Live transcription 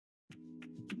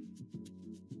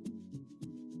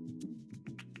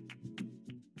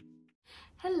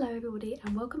Hello everybody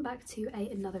and welcome back to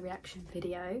another reaction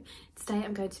video. Today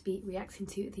I'm going to be reacting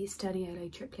to the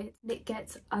Sturniolo Triplets. Nick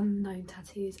Gets Unknown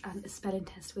Tattoos and a spelling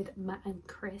test with Matt and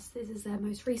Chris. This is their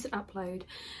most recent upload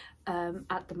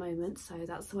at the moment, so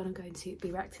that's the one I'm going to be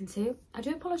reacting to. I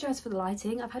do apologise for the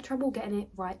lighting. I've had trouble getting it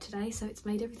right today, so it's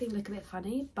made everything look a bit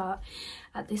funny, but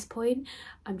at this point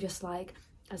I'm just like,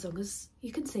 as long as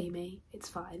you can see me, it's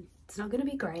fine. It's not going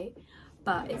to be great,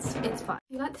 but it's fine.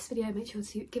 If you like this video, make sure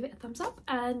to give it a thumbs up,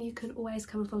 and you can always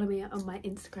come and follow me on my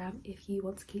Instagram if you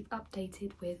want to keep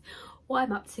updated with what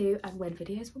I'm up to and when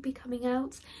videos will be coming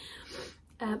out.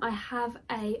 I have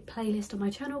a playlist on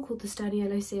my channel called the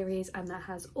Sturniolo series, and that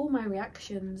has all my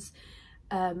reactions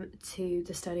to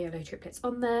the Sturniolo Triplets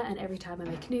on there, and every time I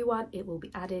make a new one it will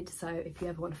be added, so if you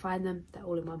ever want to find them, they're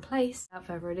all in one place. Without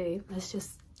further ado, let's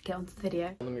just get on to the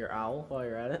video. Show them your owl while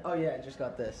you're at it. Oh yeah, I just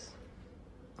got this.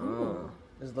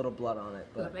 There's a little blood on it,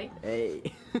 but lovely.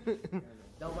 Hey.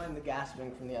 Don't mind the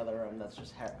gasping from the other room. That's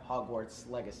just Hogwarts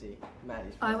Legacy.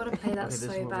 Maddie's. I want to play that okay, so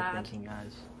this is what bad. we're thinking,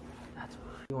 guys. That's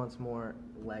why. He wants more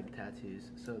leg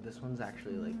tattoos, so this one's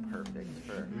actually like perfect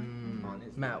for on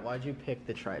his. Matt, why'd you pick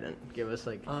the trident? Give us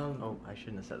like. Oh, I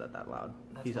shouldn't have said that loud.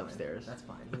 He's fine. upstairs. That's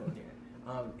fine. He won't hear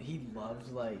it. He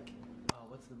loves like,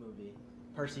 what's the movie?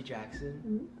 Percy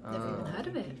Jackson. Never even heard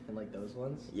of it. And like those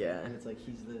ones. Yeah. And it's like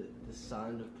he's the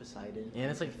son of Poseidon.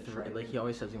 And it's like like he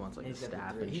always says he wants like a he's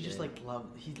staff. and he shit. just like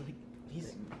he's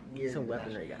weird. He's a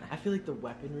weaponry guy. I feel like the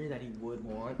weaponry that he would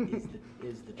want is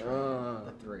the trident,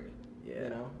 the three. Yeah. You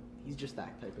know, he's just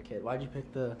that type of kid. Why'd you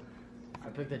pick the? I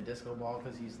picked the disco ball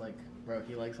because he's like, bro,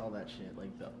 he likes all that shit,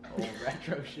 like the old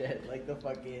retro shit, like the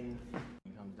fucking.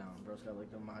 He comes down, bro's got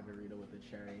like the margarita with the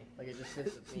cherry, like it just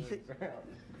sits the theme, bro.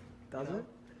 Does it?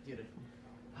 Dude.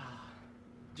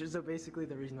 Just so basically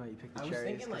the reason why you picked the I was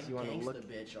cherry is thinking because like you want to gangsta look.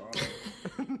 bitch or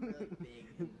really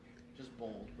big, just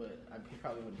bold, but I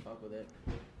probably wouldn't fuck with it.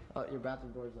 Oh, your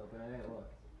bathroom door's open. I didn't look.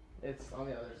 It's on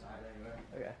the other side anyway.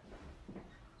 Okay.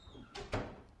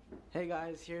 Hey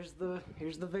guys, here's the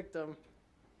victim.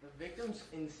 The victim's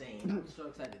insane. I'm so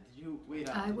excited. Did you wait?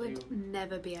 I would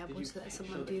never be able to let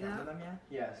someone do that.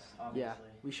 Yes, obviously. Yeah,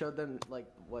 we showed them like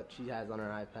what she has on her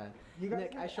iPad. You guys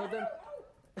Nick, I showed them.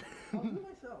 I'll do it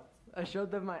myself. I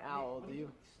showed them my owl. Do you?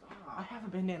 Stop. I have a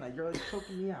bandana. You're like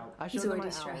choking me out. I He's showed them my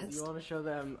already owl. stressed. Do you want to show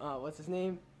them? What's his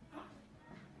name?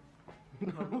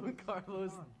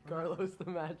 Carlos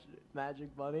the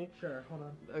magic bunny. Sure. Hold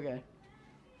on. Okay.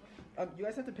 You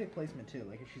guys have to pick placement too.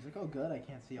 Like if she's like, oh good, I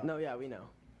can't see all. No, yeah, we know.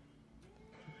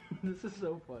 This is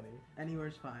so funny.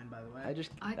 Anywhere's fine, by the way. I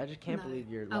just can't believe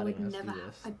you're I letting would us never do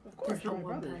this. there's not you're one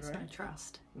brothers, person right? I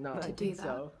trust No, to I do think that.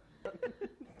 so.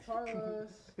 Carlos.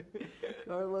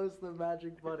 Carlos the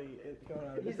magic bunny.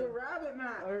 He's a rabbit,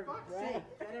 Matt. For fuck's sake,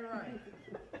 get it right.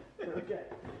 Okay.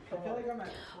 I feel like I'm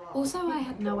at cross. Also, I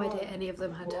had no idea any of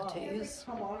them had tattoos,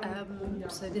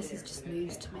 so this is just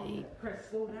news to me. Chris,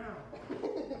 slow down.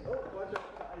 Oh, watch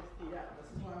out for iced tea. Yeah,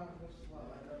 this is why I'm so slow.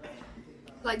 I know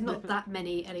that. Like, not that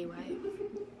many anyway.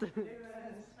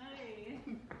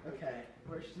 Okay,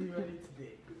 where's she ready to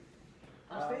be?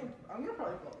 I'm gonna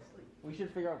probably fall asleep. We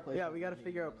should figure out placement. Yeah, we gotta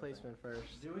figure out placement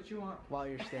first. Do what you want. While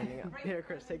you're standing up. Here,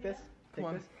 Chris, take this.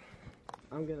 Take this.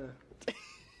 I'm gonna.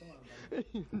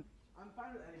 I'm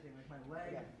fine with anything, like my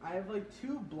leg. I have like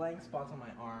 2 blank spots on my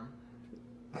arm.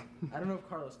 I don't know if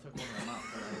Carlos took one or not,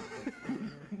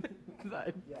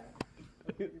 but yeah.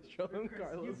 Show him Chris,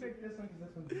 Carlos. you pick this one because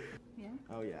this one's Yeah,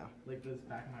 Oh yeah. like this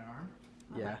back of my arm.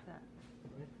 I Yeah. like that.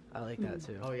 I like that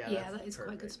too. Oh yeah. Yeah, that's that is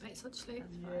quite good perfect. space actually.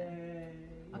 Yay.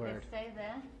 Okay, Word. stay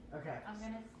there. Okay. I'm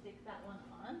gonna stick that one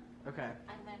on, Okay.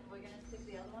 and then we're gonna stick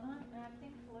the other one on. And I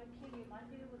think, Loki, you might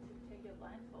be able to take your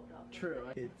blindfold off. True.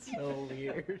 It's so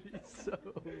weird. It's so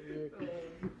weird.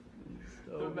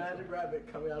 The magic rabbit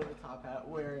coming out of a top hat,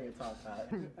 wearing a top hat.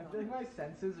 I feel like my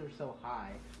senses are so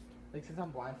high. Like since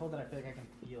I'm blindfolded, I feel like I can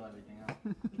feel everything else.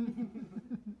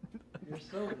 You're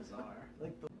so bizarre.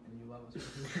 Like and you love us for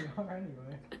who we are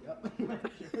anyway. Yep.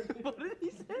 What did he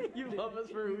say? You love us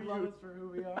for who you love us for who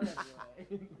we are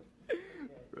anyway.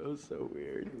 Bro's so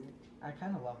weird. I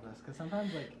kind of love this because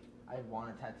sometimes like I want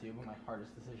a tattoo, but my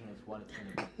hardest decision is what it's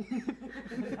gonna be.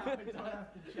 Now I don't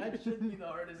have to. That should be the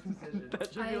hardest decision.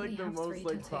 That should I be only like the have most 3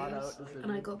 like thought tattoos, out decision.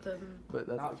 and I got them. But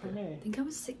that's Not for okay. me. I think I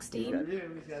was 16,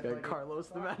 Got Carlos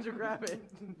the magic rabbit.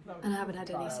 and I haven't had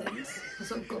any since. I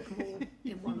sort of got them all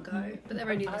in one go, but they're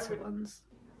only little ones.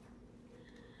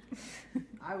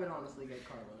 I would honestly get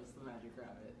Carlos the magic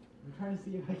rabbit. I'm trying to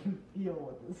see if I can feel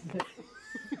what this is.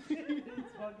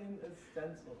 It's fucking a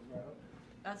stencil, bro.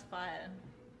 That's fine.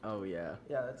 Oh yeah.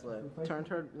 Yeah, that's lit. Turn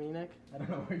toward me, Nick. I don't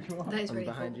know where you are. That is I'm really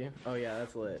behind cool. you. Oh yeah,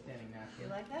 that's lit. Standing You naturally.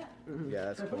 like that? Yeah,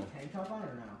 that's Should I put cool. a tank top on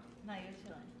or no? No, you're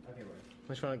chilling. Okay, wait. I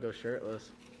just want to go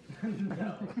shirtless.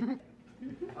 No.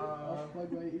 I'll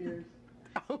plug my ears.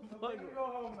 I'll Plug go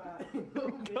home, Matt. Go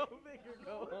big or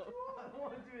go home. I don't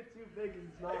want to do it too big.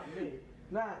 It's not me.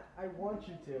 Matt, I want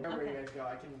you to. Wherever Okay. you guys go,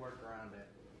 I can work around it.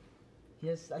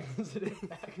 Yes, The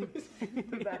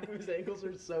back of his ankles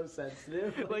are so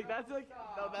sensitive. Like that's like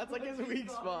that's like his weak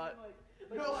spot.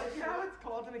 No, like you know how it's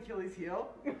called an Achilles heel?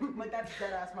 Like that's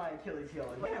dead ass my Achilles heel.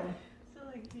 Like, So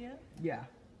like, yeah? yeah.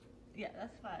 Yeah,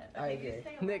 that's fine. I Okay, you agree.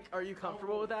 stay Nick, are you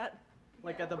comfortable with that?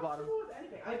 Like at the bottom.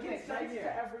 I can sense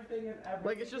to everything and everything.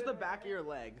 Like it's just the back of your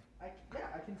leg. I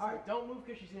can. All right, don't move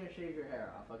because she's gonna shave your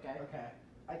hair off. Okay. Okay.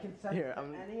 I can sense Here, to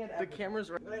any and the everything. camera's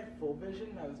right. When I had full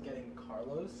vision, I was getting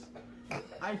Carlos.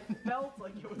 I felt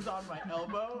like it was on my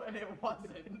elbow and it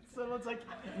wasn't. So it's like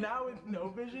now with no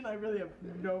vision, I really have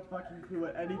no fucking clue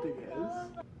what anything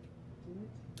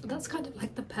is. That's kind of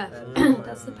like the perfect.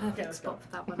 That's the perfect let's spot go.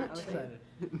 for that one, actually.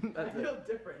 I feel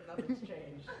different. Nothing's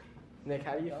changed. Nick,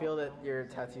 how do you feel that your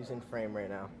tattoo's in frame right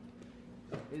now?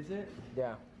 Is it?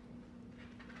 Yeah.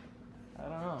 I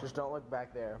don't know. Just don't look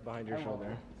back there behind your I won't.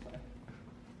 shoulder.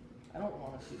 I don't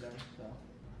want to see them, so.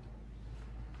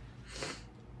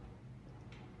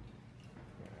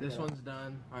 This one's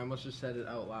done. I almost just said it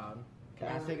out loud. Okay.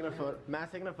 Matt's taking a photo.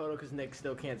 Matt's taking a photo because Nick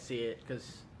still can't see it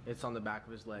because it's on the back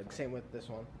of his leg. Same with this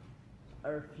one. I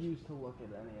refuse to look at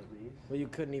any of these. Well, you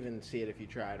couldn't even see it if you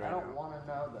tried right I don't now. want to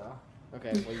know though.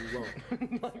 Okay, well you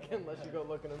won't. Like unless you go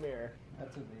look in a mirror.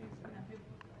 That's amazing.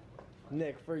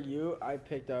 Nick, for you, I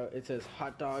picked out. It says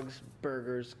hot dogs,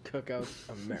 burgers, cookouts,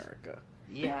 America.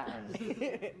 Yeah.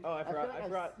 Oh, I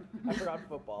forgot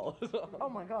football. Oh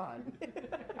my god.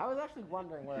 I was actually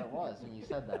wondering where it was when you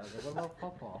said that. I was like, what about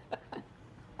football?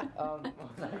 What was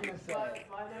I gonna say?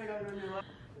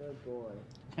 Oh boy.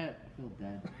 I feel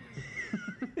dead.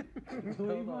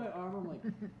 Leave my arm. I'm like,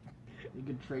 you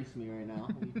can trace me right now.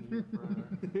 Leave me here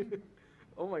forever.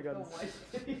 Oh my god.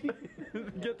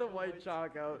 Get the white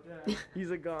chalk out. Yeah.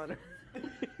 He's a goner.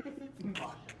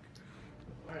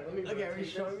 Alright, let me. Okay, are you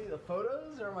showing me the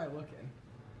photos or am I looking?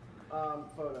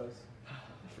 Photos.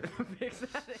 Fix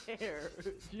that hair.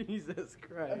 Jesus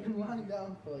Christ. I've been lying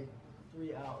down for like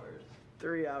 3 hours.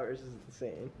 3 hours is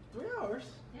insane. 3 hours?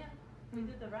 Yeah. We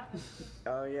did the rapid.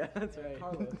 Oh yeah, that's right.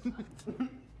 Carlos.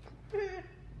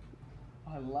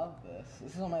 I love this.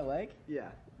 This is on my leg? Yeah.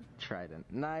 Trident.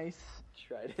 Nice.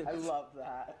 Trident. I love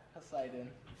that. Poseidon.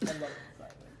 I love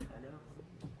Poseidon. I know.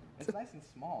 It's nice and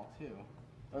small too.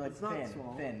 Or like It's not thin,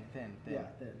 small. thin. Yeah,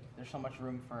 thin. There's so much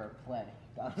room for play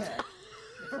down there.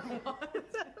 For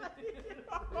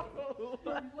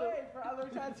play for other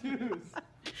tattoos.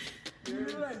 You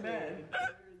knew what I meant.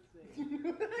 You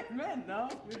knew what I meant, no?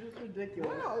 You're just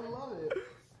ridiculous. No, I love it.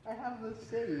 I have this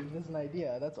saved as an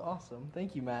idea. That's awesome.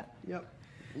 Thank you, Matt. Yep.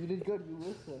 You did good. You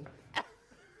listened.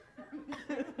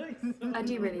 I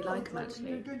do really like them, You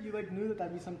actually. did good. You like knew that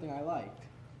that'd be something I liked.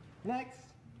 Next.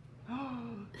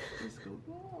 Disco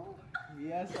ball.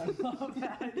 Yes, I love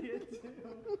that idea too.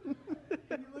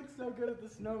 You look so good at the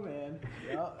snowman.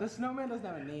 Yeah. The snowman doesn't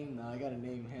have a name though. I gotta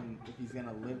name him if he's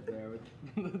gonna live there with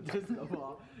the disco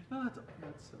ball. No,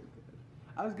 that's so good.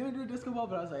 I was gonna do a disco ball,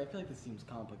 but I was like, I feel like this seems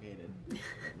complicated. But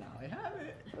now I have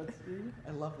it. Let's see.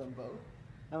 I love them both.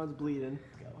 That one's bleeding.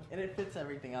 Let's go. And it fits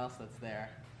everything else that's there.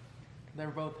 They're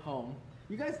both home.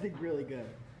 You guys did really good.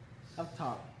 Up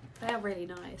top. They are really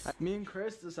nice. Me and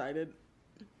Chris decided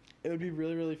it would be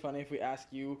really, really funny if we ask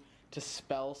you to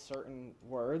spell certain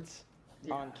words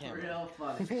on camera. Real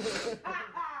funny.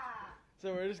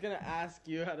 So we're just gonna ask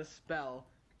you how to spell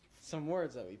some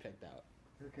words that we picked out.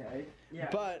 Okay. Yeah.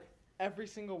 But every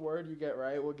single word you get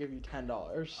right, we'll give you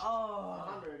 $10.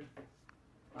 Oh,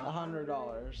 $100.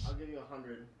 I'll give you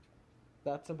 100.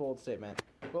 That's a bold statement.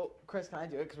 Well, Chris, can I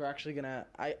do it? Because we're actually gonna.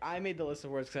 I made the list of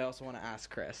words because I also want to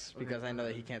ask Chris because I know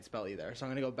that he can't spell either. So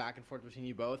I'm gonna go back and forth between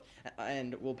you both,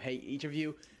 and we'll pay each of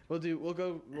you. We'll do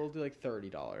like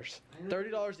 $30.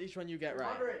 $30 each one you get right.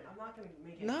 100. I'm not gonna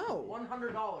make it. No.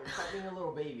 $100. Stop being a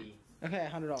little baby. Okay,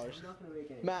 $100. I'm not gonna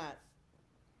make it. Matt,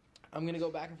 I'm gonna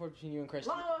go back and forth between you and Chris.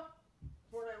 Llama.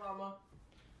 Fortnite llama.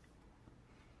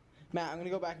 Matt, I'm gonna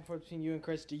go back and forth between you and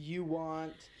Chris. Do you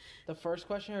want the first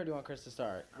question or do you want Chris to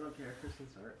start? I don't care. Chris can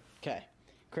start. Okay,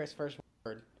 Chris, first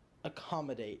word.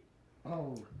 Accommodate.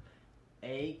 Oh.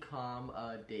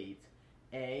 Accommodate.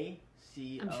 A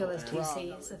C. I'm sure there's two Wrong.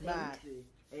 C's, I think. Matt.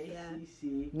 A Yeah. C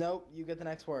C. Nope, you get the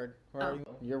next word.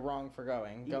 You're wrong for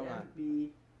going. Go, Matt.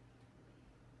 B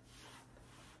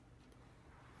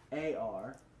A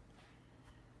R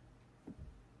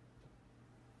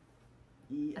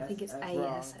I think it's Wrong.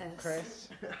 ASS. Chris?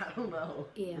 I don't know.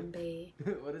 EMB.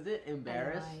 What is it?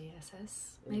 Embarrassed?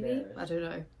 AISS, maybe? Embarrassed. I don't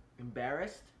know.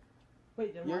 Embarrassed?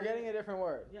 Wait, you're getting a different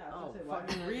word. Yeah, I was gonna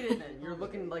say, fucking read it then. You're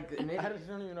looking like an idiot. I just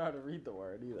don't even know how to read the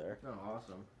word either. Oh,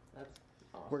 awesome. That's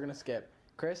awesome. We're gonna skip.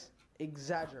 Chris,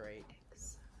 exaggerate.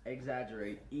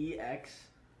 Exaggerate. EX.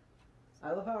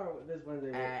 I love how this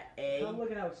Wednesday. A. I'm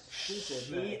looking how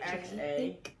stupid.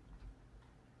 EXA.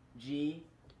 G.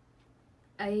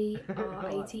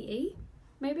 ARATE,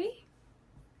 maybe?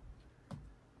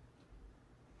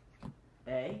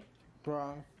 A.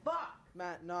 Wrong. Fuck!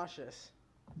 Matt, nauseous.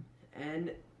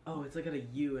 N. Oh, it's like got a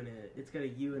U in it. It's got a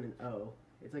U and an O.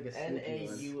 It's like a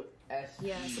sneaky one. NAUS.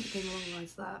 Yeah, something along the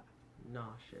lines of that.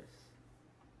 Nauseous.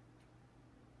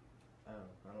 Oh,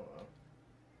 I don't know.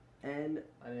 N.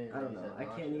 I I don't know. I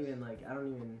can't even like. I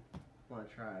don't even want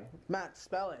to try. Matt,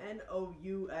 spell it.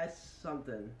 NOUS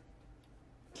something.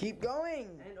 Keep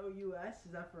going. NOUS,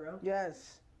 is that for real?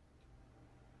 Yes.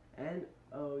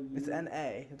 NOU. It's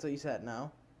NA. That's what you said,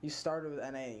 no? You started with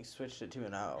NA and you switched it to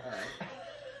an O.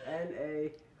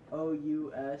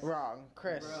 NAOUS. Wrong.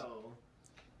 Chris. Bro.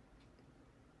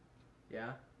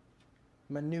 Yeah.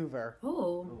 Maneuver.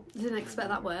 Oh, didn't expect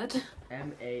that word.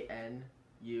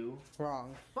 MANU.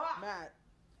 Wrong. Fuck! Matt.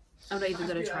 I'm not even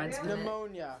going to try and spell it.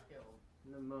 Pneumonia.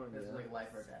 Pneumonia. This is like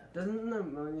life or death. Doesn't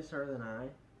pneumonia start with an I?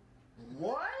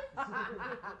 What?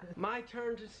 My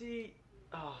turn to see.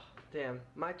 Oh, damn.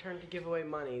 My turn to give away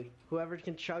money. Whoever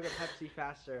can chug a Pepsi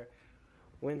faster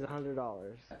wins $100.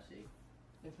 Pepsi.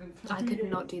 I could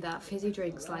not do that. Fizzy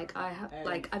drinks, like I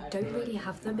don't really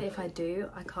have them, but if I do,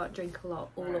 I can't drink a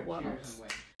lot all at once.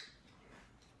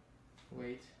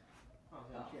 Wait. Oh,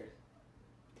 cheers.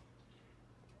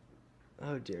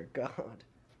 Oh, dear God.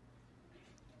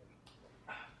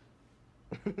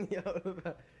 Yo,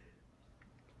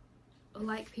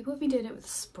 Like, people have been doing it with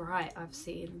Sprite, I've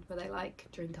seen, where they like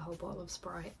drink a whole bottle of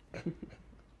Sprite. This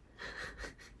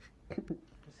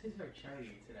is very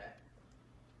chunky today.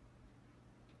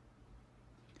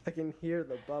 I can hear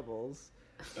the bubbles.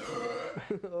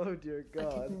 Oh, dear I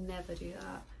God. could never do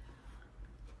that.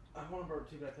 I want to burp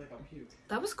too, but I feel like I'll puke.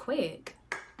 That was quick.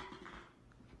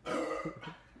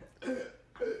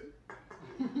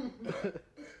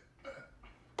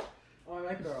 Oh, I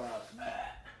might throw up.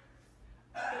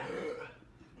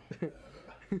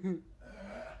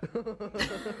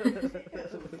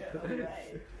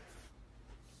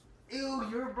 Ew,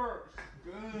 your burps.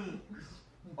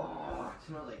 Oh, it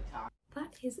smells like taco.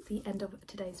 That is the end of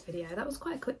today's video. That was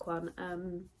quite a quick one.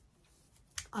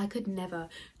 I could never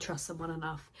trust someone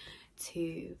enough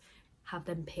to have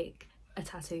them pick a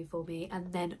tattoo for me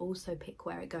and then also pick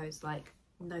where it goes. Like,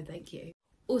 no thank you.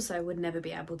 Also would never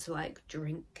be able to like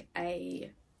drink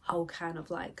a whole can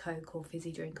of like Coke or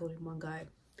fizzy drink all in one go.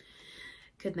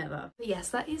 Could never. But yes,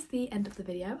 that is the end of the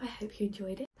video. I hope you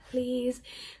enjoyed it. Please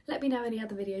let me know any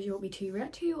other videos you want me to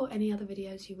react to or any other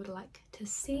videos you would like to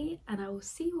see, and I will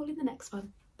see you all in the next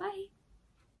one. Bye.